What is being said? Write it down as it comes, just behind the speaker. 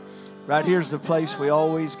Right here's the place we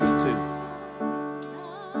always get to.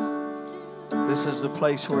 This is the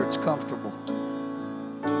place where it's comfortable.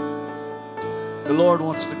 The Lord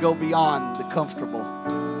wants to go beyond the comfortable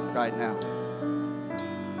right now.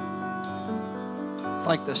 It's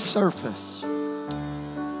like the surface.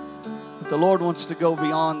 But the Lord wants to go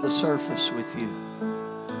beyond the surface with you.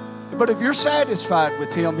 But if you're satisfied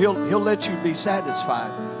with Him, He'll let you be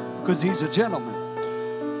satisfied because He's a gentleman.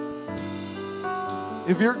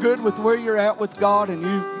 If you're good with where you're at with God and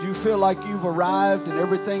you feel like you've arrived and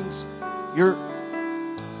everything's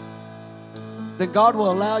then God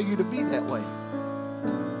will allow you to be that way.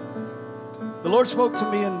 The Lord spoke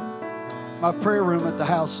to me in my prayer room at the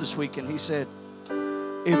house this week, and He said,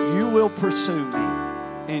 if you will pursue me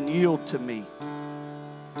and yield to me,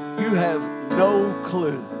 you have no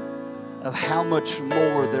clue of how much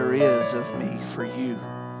more there is of me for you.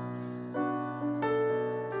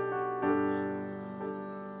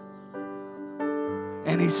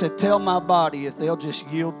 And He said, tell my body if they'll just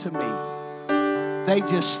yield to me. They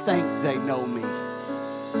just think they know me.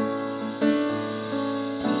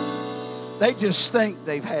 They just think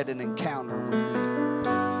they've had an encounter with me.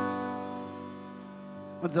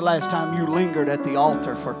 When's the last time you lingered at the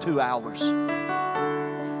altar for 2 hours?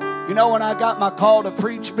 You know, when I got my call to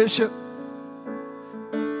preach, Bishop,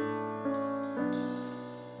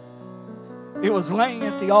 it was laying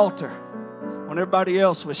at the altar when everybody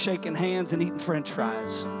else was shaking hands and eating French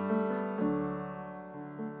fries.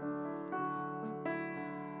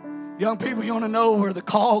 Young people, you want to know where the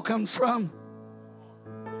call comes from?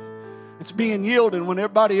 It's being yielded when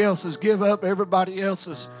everybody else has give up, everybody else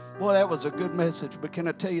is, boy, that was a good message. But can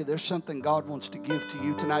I tell you, there's something God wants to give to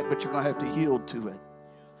you tonight, but you're going to have to yield to it.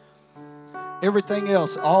 Everything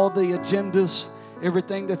else, all the agendas,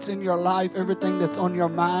 everything that's in your life, everything that's on your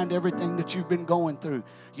mind, everything that you've been going through,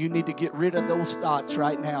 you need to get rid of those thoughts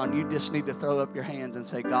right now, and you just need to throw up your hands and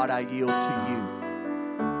say, God, I yield to you.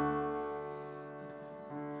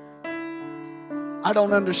 I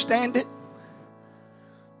don't understand it.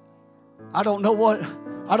 I don't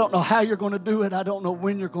know how you're going to do it. I don't know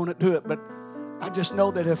when you're going to do it, but I just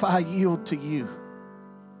know that if I yield to you,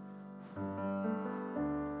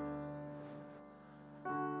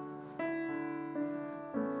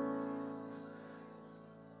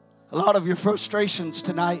 a lot of your frustrations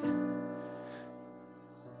tonight,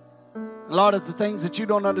 a lot of the things that you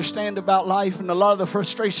don't understand about life, and a lot of the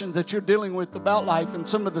frustrations that you're dealing with about life, and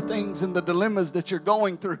some of the things and the dilemmas that you're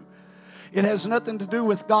going through, it has nothing to do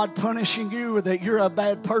with God punishing you or that you're a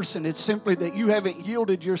bad person. It's simply that you haven't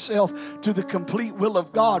yielded yourself to the complete will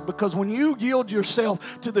of God. Because when you yield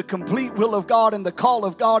yourself to the complete will of God and the call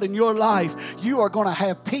of God in your life, you are going to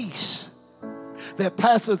have peace that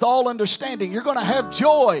passes all understanding. You're going to have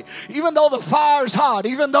joy, even though the fire's hot,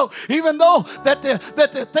 even though that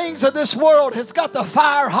the things of this world has got the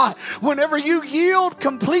fire hot. Whenever you yield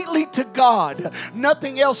completely to God,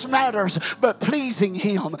 nothing else matters but pleasing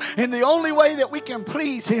Him. And the only way that we can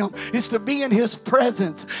please Him is to be in His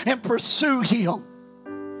presence and pursue Him.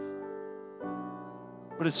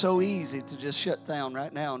 But it's so easy to just shut down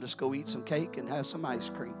right now and just go eat some cake and have some ice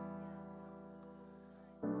cream.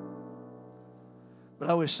 But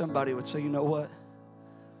I wish somebody would say, you know what?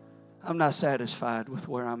 I'm not satisfied with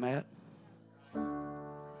where I'm at.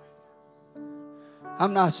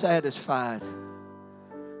 I'm not satisfied.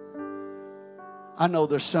 I know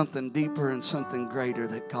there's something deeper and something greater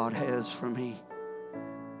that God has for me.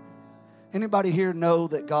 Anybody here know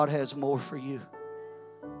that God has more for you?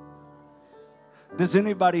 Does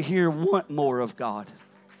anybody here want more of God?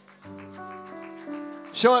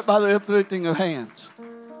 Show it by the uplifting of hands.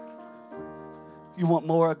 You want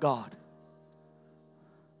more of God.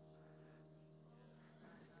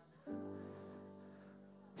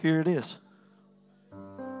 Here it is.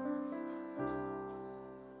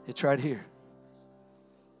 It's right here.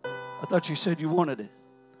 I thought you said you wanted it.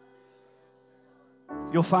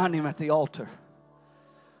 You'll find Him at the altar,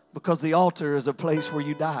 because the altar is a place where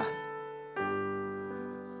you die.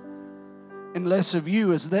 And less of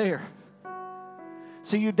you is there.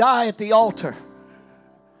 So you die at the altar.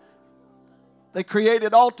 They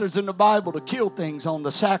created altars in the Bible to kill things on,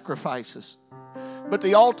 the sacrifices. But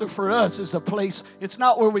the altar for us is a place, it's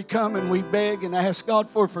not where we come and we beg and ask God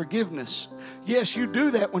for forgiveness. Yes, you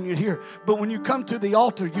do that when you're here. But when you come to the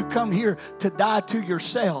altar, you come here to die to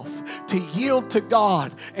yourself, to yield to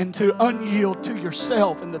God and to unyield to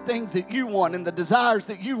yourself and the things that you want and the desires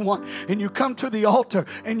that you want. And you come to the altar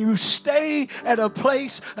and you stay at a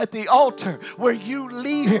place at the altar where you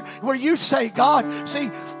leave here, where you say, God,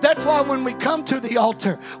 see, that's why when we come to the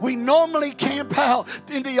altar, we normally camp out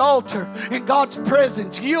in the altar in God's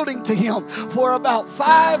presence, yielding to Him for about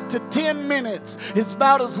 5 to 10 minutes. It's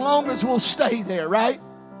about as long as we'll stay there, right?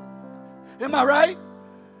 Am I right?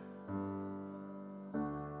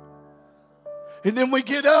 And then we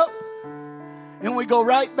get up and we go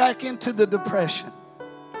right back into the depression.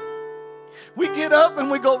 We get up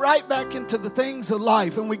and we go right back into the things of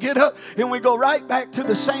life. And we get up and we go right back to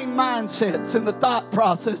the same mindsets and the thought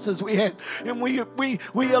processes we had. And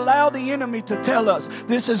we allow the enemy to tell us,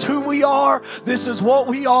 this is who we are, this is what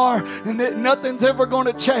we are, and that nothing's ever going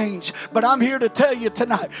to change. But I'm here to tell you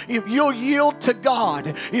tonight, if you'll yield to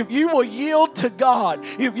God, if you will yield to God,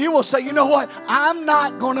 if you will say, you know what, I'm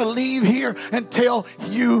not going to leave here until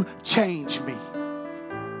you change me.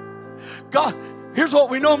 God, here's what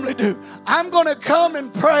we normally do. I'm going to come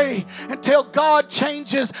and pray until God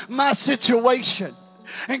changes my situation.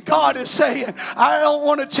 And God is saying, I don't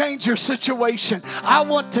want to change your situation. I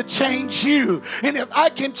want to change you. And if I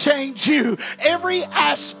can change you, every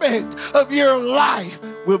aspect of your life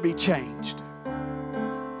will be changed.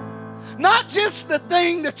 Not just the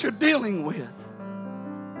thing that you're dealing with.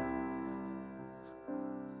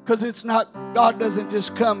 Because it's not, God doesn't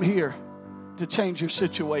just come here to change your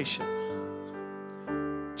situation.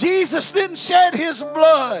 Jesus didn't shed His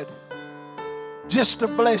blood just to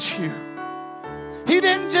bless you. He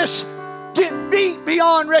didn't just get beat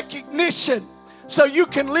beyond recognition so you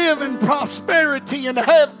can live in prosperity and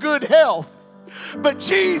have good health. But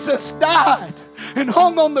Jesus died and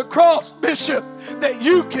hung on the cross, Bishop, that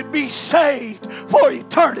you could be saved for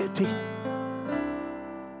eternity.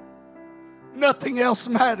 Nothing else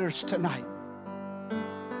matters tonight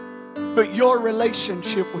but your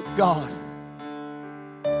relationship with God.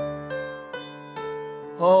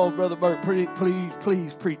 Oh, Brother Bert,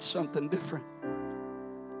 please preach something different.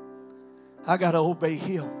 I got to obey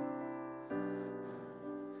Him.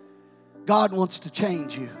 God wants to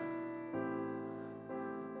change you.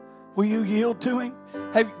 Will you yield to Him?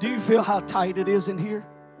 Do you feel how tight it is in here?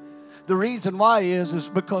 The reason why is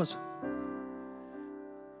because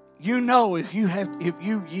you know if you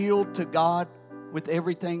yield to God with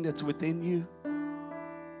everything that's within you,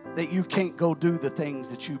 that you can't go do the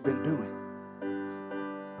things that you've been doing.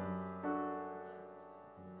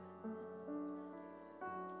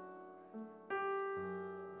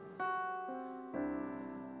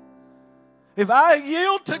 If I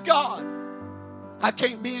yield to God, I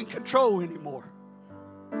can't be in control anymore.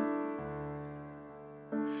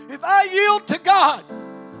 If I yield to God,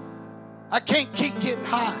 I can't keep getting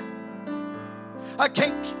high. I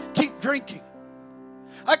can't keep drinking.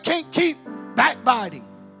 I can't keep backbiting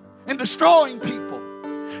and destroying people.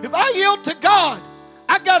 If I yield to God,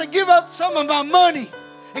 I got to give up some of my money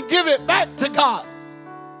and give it back to God.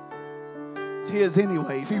 It's His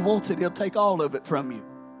anyway. If He wants it, He'll take all of it from you.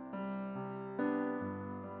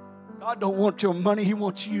 God don't want your money, He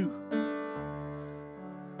wants you.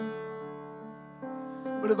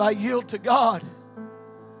 But if I yield to God,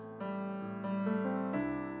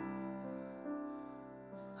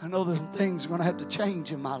 I know there's some things are going to have to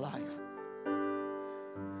change in my life.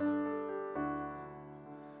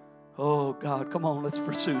 Oh God, come on, let's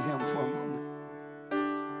pursue Him for a moment.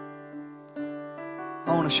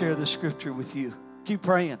 I want to share this scripture with you. Keep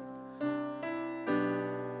praying.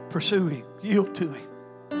 Pursue Him. Yield to Him.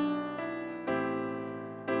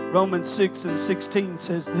 Romans 6:16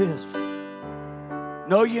 says this.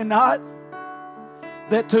 Know ye not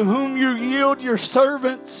that to whom you yield your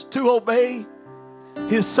servants to obey,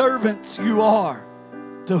 His servants you are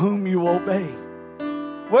to whom you obey,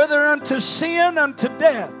 whether unto sin unto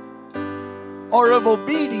death, or of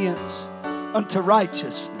obedience unto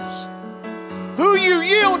righteousness. Who you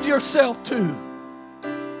yield yourself to,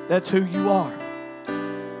 that's who you are.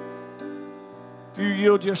 If you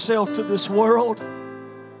yield yourself to this world,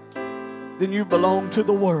 then you belong to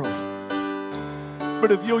the world.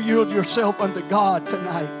 But if you'll yield yourself unto God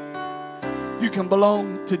tonight, you can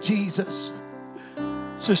belong to Jesus.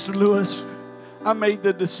 Sister Lewis, I made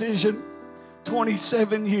the decision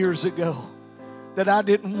 27 years ago that I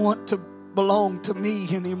didn't want to belong to me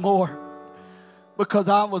anymore because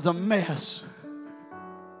I was a mess.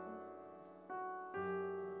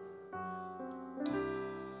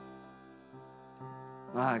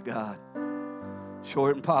 My God.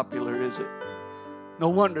 Short and popular, is it? No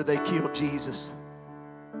wonder they killed Jesus.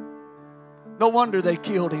 No wonder they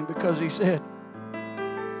killed him, because he said,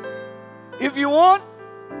 if you want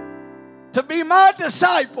to be my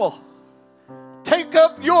disciple, take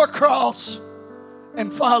up your cross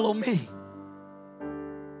and follow me.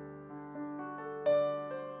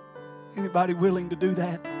 Anybody willing to do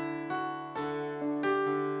that?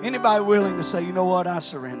 Anybody willing to say, you know what, I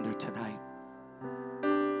surrender tonight.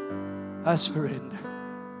 I surrender.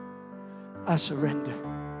 I surrender.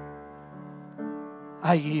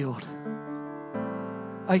 I yield.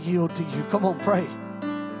 I yield to you. Come on, pray.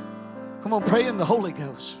 Come on, pray in the Holy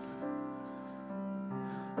Ghost.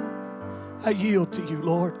 I yield to you,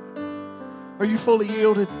 Lord. Are you fully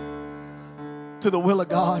yielded to the will of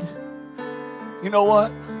God? You know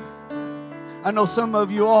what? I know some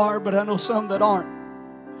of you are, but I know some that aren't.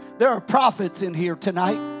 There are prophets in here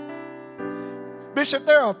tonight. Bishop,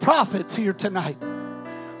 there are prophets here tonight,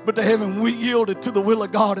 but they haven't yielded to the will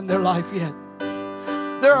of God in their life yet.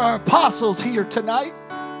 There are apostles here tonight.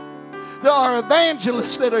 There are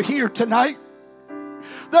evangelists that are here tonight.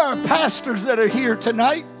 There are pastors that are here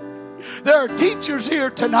tonight. There are teachers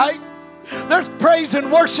here tonight. There's praise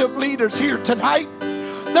and worship leaders here tonight.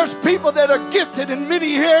 There's people that are gifted in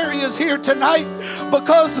many areas here tonight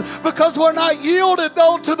because we're not yielded,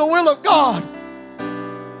 though, to the will of God.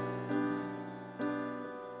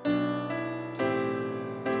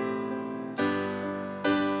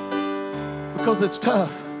 Because it's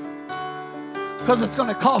tough. Because it's going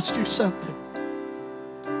to cost you something.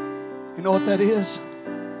 You know what that is?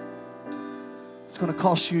 It's going to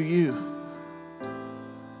cost you.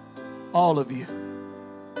 All of you.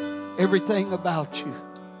 Everything about you.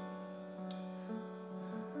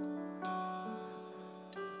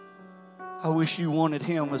 I wish you wanted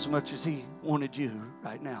him as much as he wanted you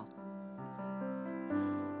right now.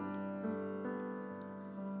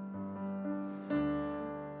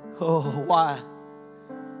 Oh, why?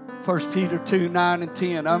 1 Peter 2, 9 and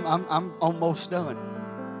 10. I'm almost done.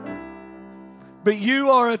 But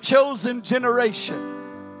you are a chosen generation,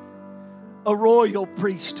 a royal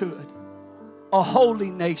priesthood, a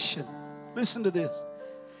holy nation. Listen to this.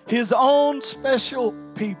 His own special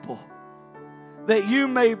people, that you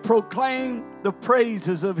may proclaim the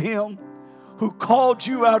praises of him who called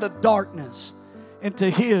you out of darkness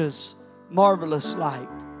into his marvelous light,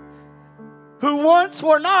 who once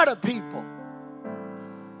were not a people.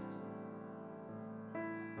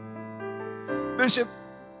 Bishop,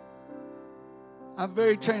 I'm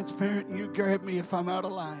very transparent, and you grab me if I'm out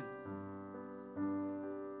of line.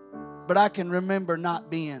 But I can remember not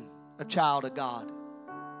being a child of God.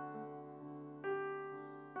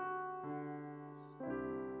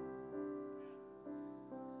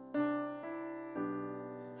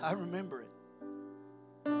 I remember it.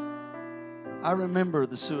 I remember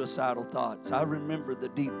the suicidal thoughts. I remember the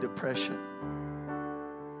deep depression.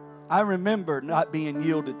 I remember not being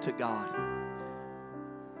yielded to God.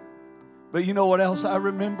 But you know what else I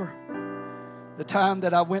remember? The time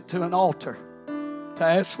that I went to an altar to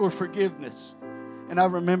ask for forgiveness. And I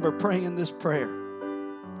remember praying this prayer.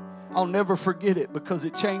 I'll never forget it because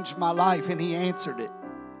it changed my life and he answered it.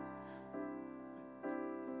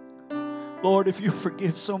 Lord, if you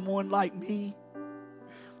forgive someone like me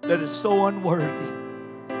that is so unworthy,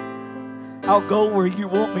 I'll go where you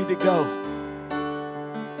want me to go.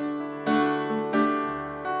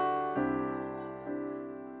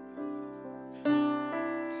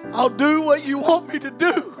 I'll do what you want me to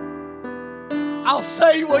do. I'll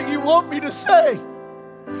say what you want me to say.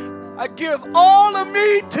 I give all of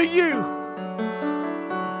me to you.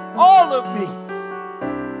 All of me.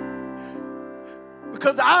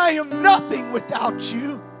 Because I am nothing without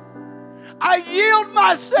you. I yield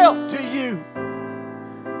myself to you.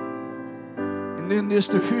 And then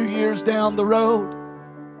just a few years down the road,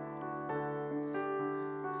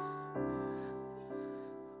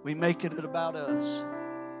 we make it about us.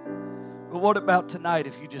 But what about tonight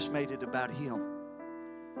if you just made it about him?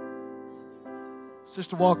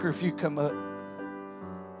 Sister Walker, if you come up.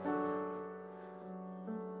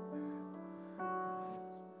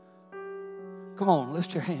 Come on,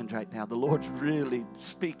 lift your hand right now. The Lord's really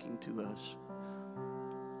speaking to us.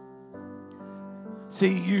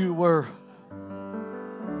 See, you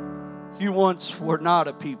once were not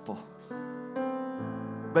a people.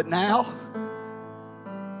 But now,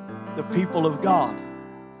 the people of God,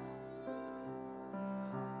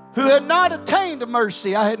 who had not attained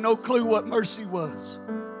mercy. I had no clue what mercy was.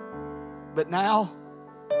 But now,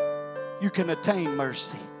 you can attain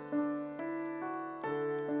mercy.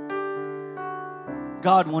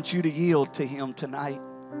 God wants you to yield to him tonight.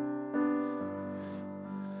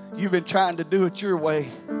 You've been trying to do it your way.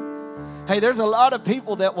 Hey, there's a lot of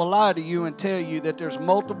people that will lie to you and tell you that there's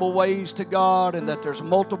multiple ways to God and that there's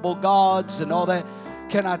multiple gods and all that.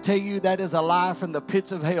 Can I tell you that is a lie from the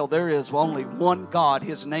pits of hell? There is only one God.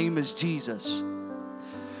 His name is Jesus.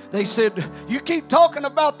 They said, you keep talking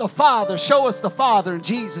about the Father. Show us the Father. And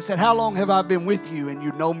Jesus said, how long have I been with you and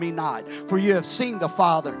you know me not? For you have seen the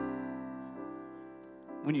Father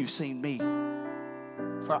when you've seen me.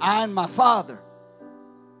 For I and my Father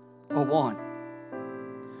are one.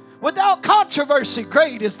 Without controversy,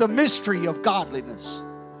 great is the mystery of godliness.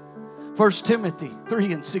 1 Timothy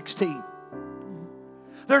 3:16.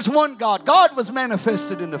 There's one God. God was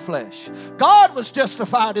manifested in the flesh. God was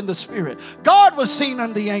justified in the Spirit. God was seen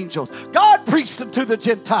unto the angels. God preached unto the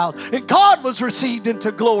Gentiles. And God was received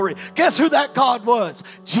into glory. Guess who that God was?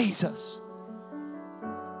 Jesus.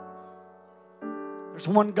 There's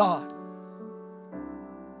one God.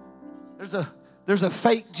 There's a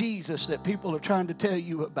fake Jesus that people are trying to tell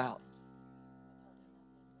you about.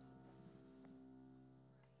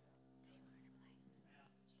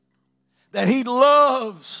 That He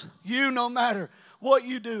loves you no matter what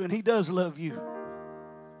you do. And He does love you.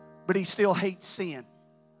 But He still hates sin.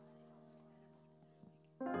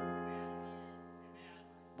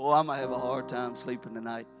 Boy, I might have a hard time sleeping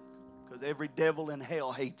tonight. Because every devil in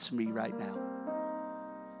hell hates me right now.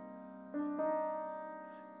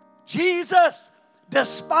 Jesus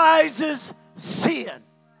despises sin.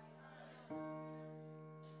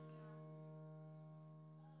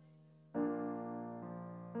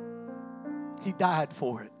 He died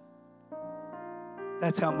for it.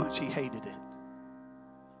 That's how much He hated it.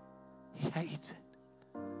 He hates it.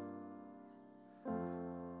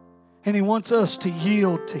 And He wants us to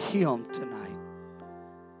yield to Him tonight.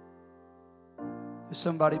 If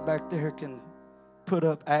somebody back there can put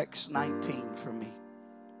up Acts 19 for me.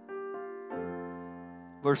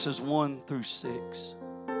 Verses 1 through 6.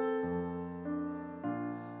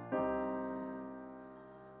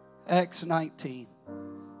 Acts 19.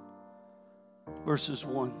 Verses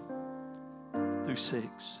 1 through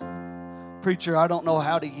 6. Preacher, I don't know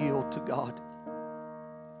how to yield to God.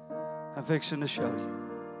 I'm fixing to show you.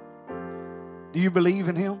 Do you believe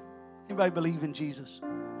in Him? Anybody believe in Jesus?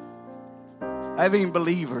 I have even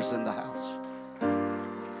believers in the house.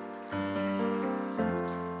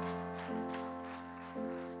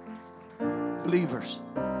 Believers.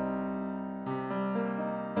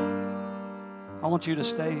 I want you to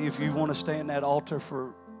stay. If you want to stay in that altar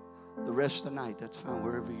for the rest of the night, that's fine,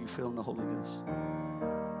 wherever you feel in the Holy Ghost.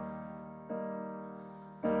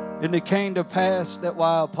 And it came to pass that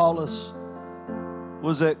while Apollos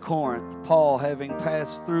was at Corinth, Paul, having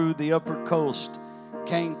passed through the upper coast,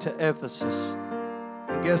 came to Ephesus.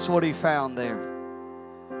 And guess what he found there?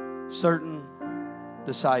 Certain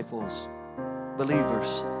disciples,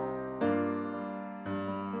 believers.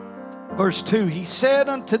 Verse 2, he said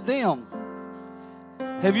unto them,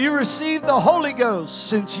 have you received the Holy Ghost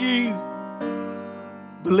since ye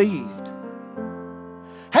believed?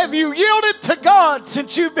 Have you yielded to God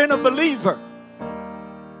since you've been a believer?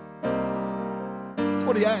 That's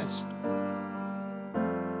what he asked.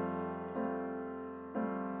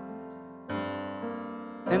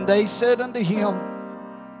 And they said unto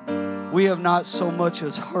him, we have not so much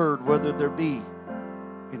as heard whether there be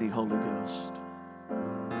any Holy Ghost.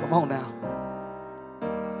 Come on now.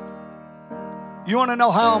 You want to know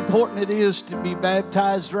how important it is to be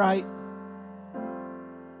baptized right?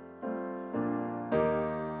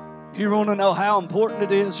 You want to know how important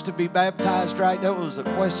it is to be baptized right? That was the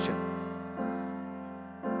question.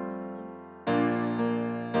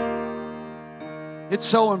 It's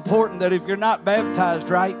so important that if you're not baptized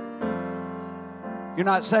right, you're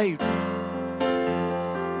not saved.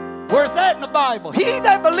 Where's that in the Bible? He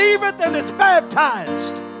that believeth and is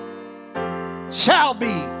baptized shall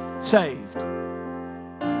be saved.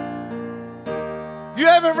 You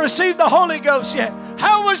haven't received the Holy Ghost yet.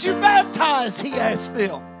 How was you baptized? He asked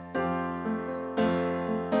them.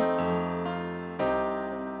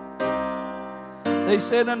 They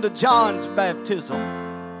said unto John's baptism.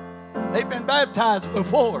 They've been baptized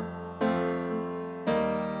before.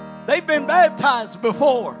 They've been baptized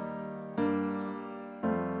before.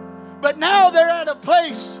 But now they're at a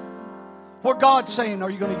place where God's saying, are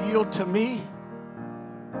you going to yield to me?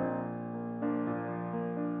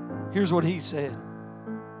 Here's what he said.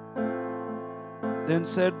 Then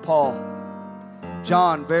said Paul,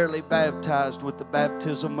 John verily baptized with the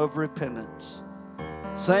baptism of repentance,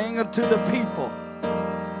 saying unto the people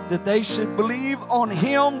that they should believe on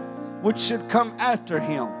him which should come after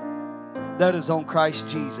him, that is on Christ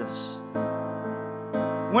Jesus.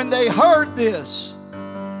 When they heard this,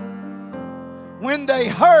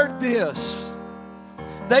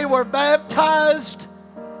 They were baptized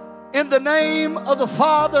in the name of the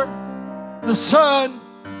Father, the Son,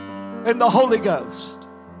 and the Holy Ghost.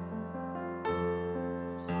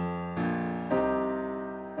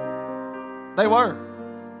 They were.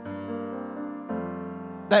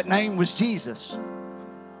 That name was Jesus.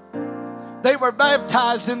 They were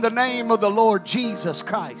baptized in the name of the Lord Jesus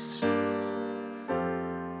Christ.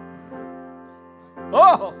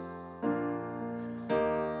 Oh!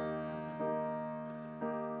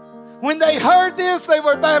 When they heard this, they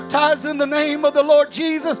were baptized in the name of the Lord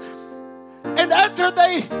Jesus. And after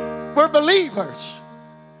they were believers,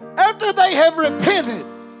 after they have repented,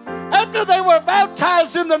 after they were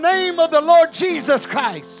baptized in the name of the Lord Jesus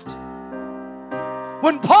Christ,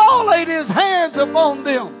 when Paul laid his hands upon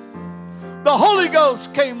them, the Holy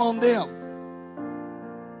Ghost came on them.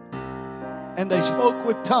 And they spoke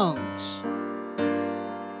with tongues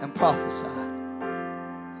and prophesied.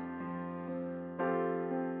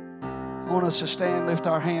 I want us to stand, lift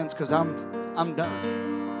our hands, because I'm done.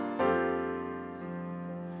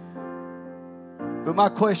 But my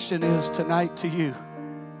question is tonight to you,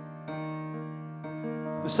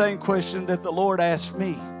 the same question that the Lord asked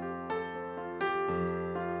me.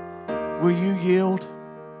 Will you yield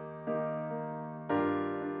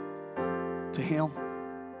to Him?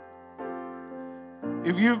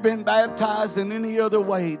 If you've been baptized in any other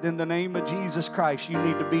way than the name of Jesus Christ, you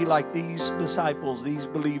need to be like these disciples, these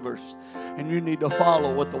believers. And you need to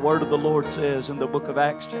follow what the Word of the Lord says in the book of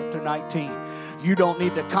Acts chapter 19. You don't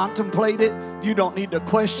need to contemplate it. You don't need to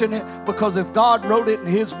question it. Because if God wrote it in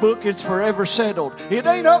His book, it's forever settled. It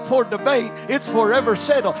ain't up for debate. It's forever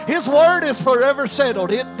settled. His Word is forever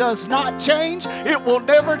settled. It does not change. It will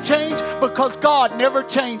never change because God never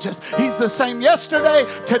changes. He's the same yesterday,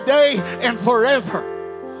 today, and forever.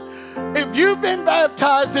 If you've been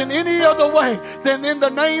baptized in any other way than in the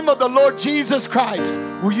name of the Lord Jesus Christ,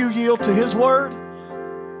 will you yield to His Word?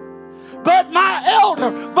 But my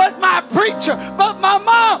elder, but my preacher, but my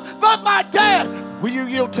mom, but my dad, will you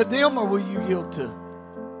yield to them or will you yield to?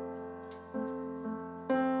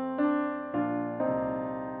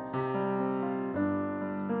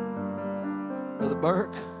 Brother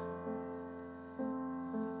Burke?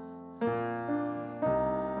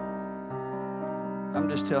 I'm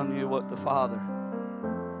just telling you what the Father,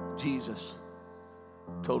 Jesus,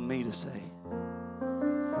 told me to say.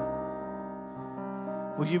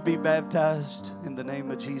 Will you be baptized in the name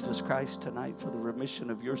of Jesus Christ tonight for the remission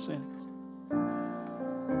of your sins?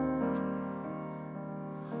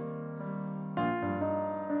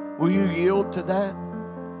 Will you yield to that?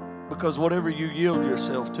 Because whatever you yield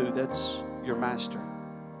yourself to, that's your master.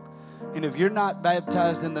 And if you're not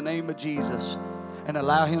baptized in the name of Jesus and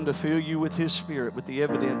allow Him to fill you with His Spirit, with the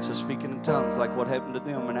evidence of speaking in tongues, like what happened to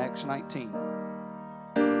them in Acts 19,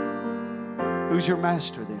 who's your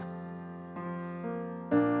master then?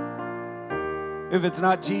 If it's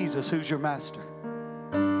not Jesus, who's your master?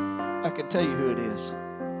 I can tell you who it is.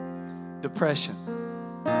 Depression,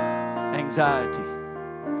 anxiety,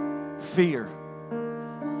 fear,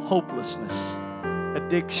 hopelessness,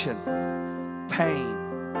 addiction, pain,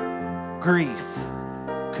 grief,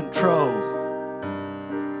 control.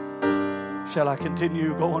 Shall I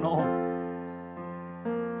continue going on?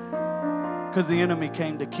 Because the enemy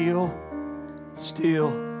came to kill, steal,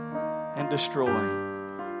 and destroy.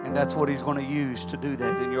 And that's what he's going to use to do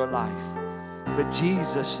that in your life. But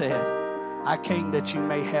Jesus said, I came that you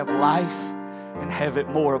may have life and have it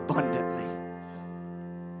more abundantly.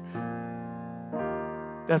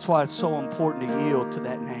 That's why it's so important to yield to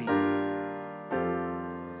that name.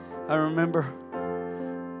 I remember,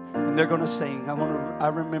 and they're going to sing, I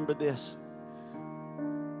remember this.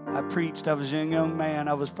 I preached, I was a young man,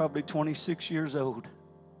 I was probably 26 years old.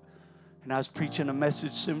 And I was preaching a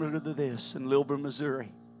message similar to this in Lilburn,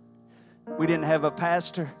 Missouri. We didn't have a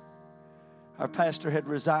pastor. Our pastor had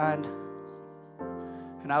resigned.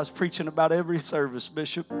 And I was preaching about every service,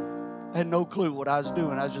 Bishop. I had no clue what I was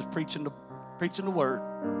doing. I was just preaching the word.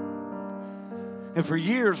 And for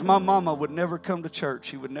years, my mama would never come to church.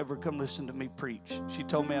 She would never come listen to me preach. She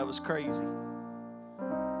told me I was crazy.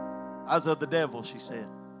 I was of the devil, she said.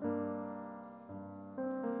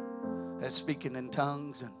 That speaking in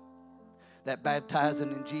tongues and that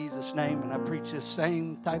baptizing in Jesus' name. And I preached the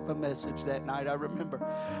same type of message that night, I remember.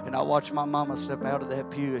 And I watched my mama step out of that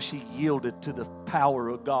pew as she yielded to the power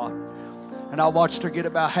of God. And I watched her get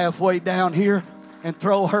about halfway down here and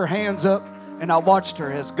throw her hands up. And I watched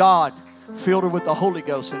her as God filled her with the Holy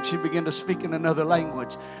Ghost, and she began to speak in another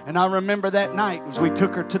language. And I remember that night as we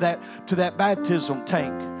took her to that baptism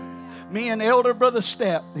tank. Me and Elder Brother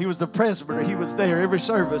Stepp, he was the presbyter. He was there every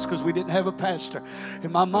service because we didn't have a pastor.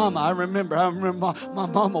 And my mama, I remember my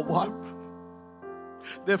mama watched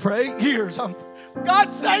that for 8 years.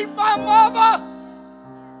 God save my mama.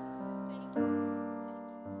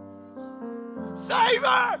 Save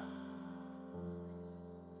her.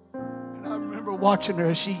 And I remember watching her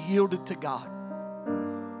as she yielded to God.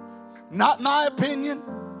 Not my opinion,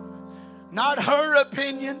 not her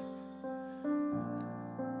opinion,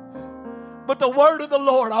 but the word of the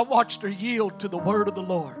Lord. I watched her yield to the word of the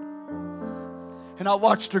Lord. And I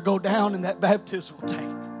watched her go down in that baptismal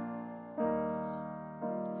tank.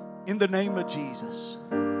 In the name of Jesus.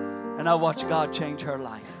 And I watched God change her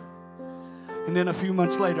life. And then a few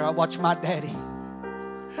months later, I watched my daddy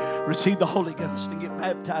receive the Holy Ghost and get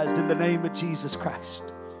baptized in the name of Jesus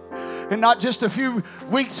Christ. And not just a few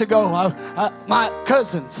weeks ago, my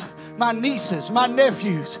cousins, my nieces, my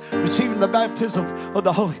nephews receiving the baptism of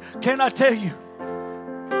the Holy. Can I tell you,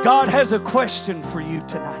 God has a question for you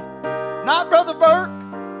tonight. Not Brother Burke.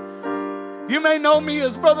 You may know me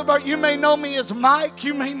as Brother Burke. You may know me as Mike.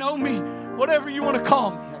 You may know me, whatever you want to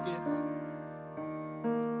call me, I guess.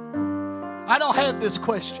 I don't have this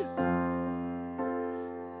question.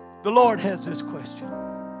 The Lord has this question.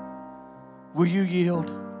 Will you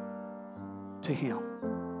yield to Him?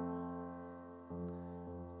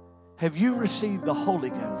 Have you received the Holy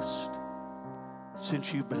Ghost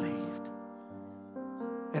since you believed?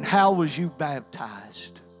 And how was you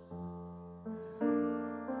baptized?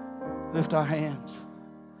 Lift our hands.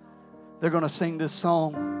 They're going to sing this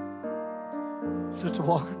song. Sister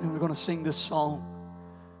Walker, and we're going to sing this song.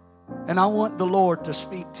 And I want the Lord to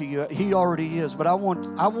speak to you. He already is, but I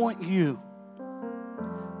want you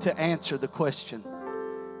to answer the question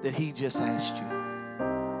that He just asked you.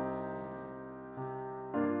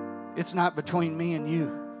 It's not between me and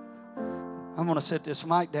you. I'm going to set this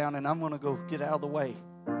mic down and I'm going to go get out of the way.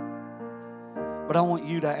 But I want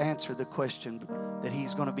you to answer the question that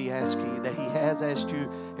He's going to be asking you, that He has asked you,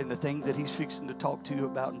 and the things that He's fixing to talk to you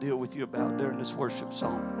about and deal with you about during this worship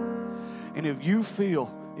song. And if you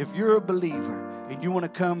feel, if you're a believer and you want to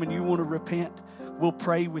come and you want to repent, we'll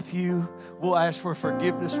pray with you. We'll ask for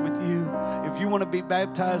forgiveness with you. If you want to be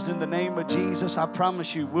baptized in the name of Jesus, I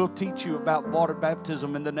promise you, we'll teach you about water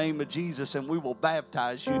baptism in the name of Jesus, and we will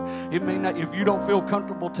baptize you. It may not, if you don't feel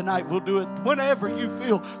comfortable tonight, we'll do it whenever you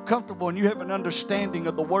feel comfortable and you have an understanding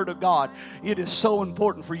of the Word of God. It is so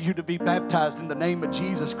important for you to be baptized in the name of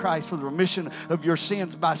Jesus Christ for the remission of your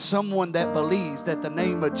sins by someone that believes that the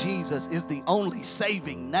name of Jesus is the only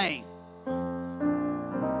saving name.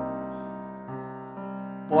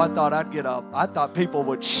 Boy, I thought I'd get up. I thought people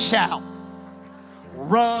would shout,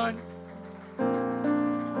 run.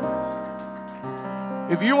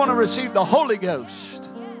 If you want to receive the Holy Ghost,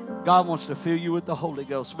 God wants to fill you with the Holy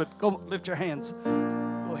Ghost. But go lift your hands.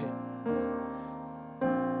 Go ahead.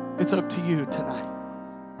 It's up to you tonight.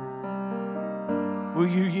 Will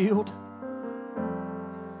you yield?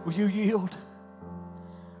 Will you yield?